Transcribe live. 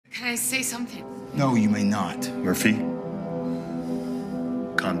Can I say something? No, you may not. Murphy,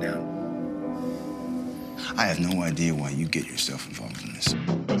 calm down. I have no idea why you get yourself involved in this.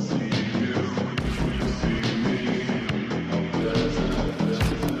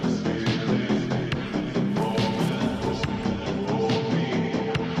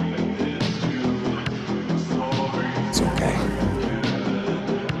 It's okay.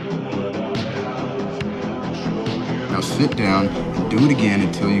 Now sit down and do it again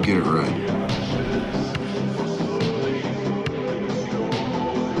until you get it right.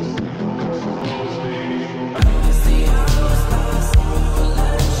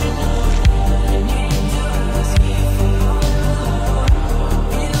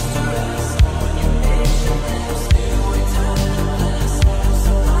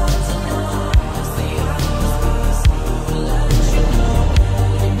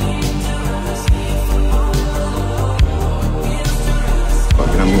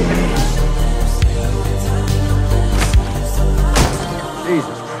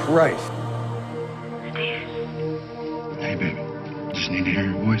 Jesus Christ. Hey, baby. Just need to hear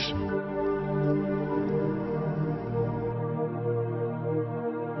your voice.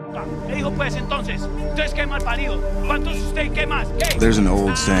 ¿Qué dijo pues entonces? Entonces, ¿qué mal parido? ¿Cuántos usted? ¿Qué más? ¿Qué? There's an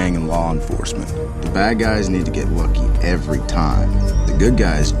old saying in law enforcement. The bad guys need to get lucky every time. The good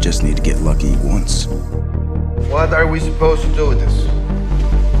guys just need to get lucky once. What are we supposed to do with this?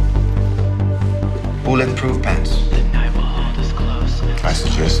 Bulletproof pants. I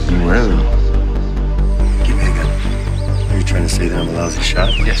suggest that you wear them. Give me a gun. Are you trying to say that I'm a lousy shot?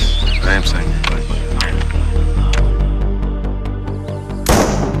 Yes, I am saying that.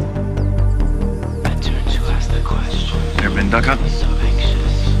 Never been duck hunting?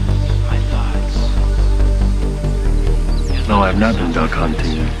 No, I've not been duck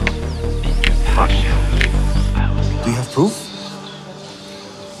hunting. Fuck you. Do you have proof?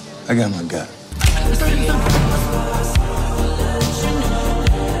 I got my gun.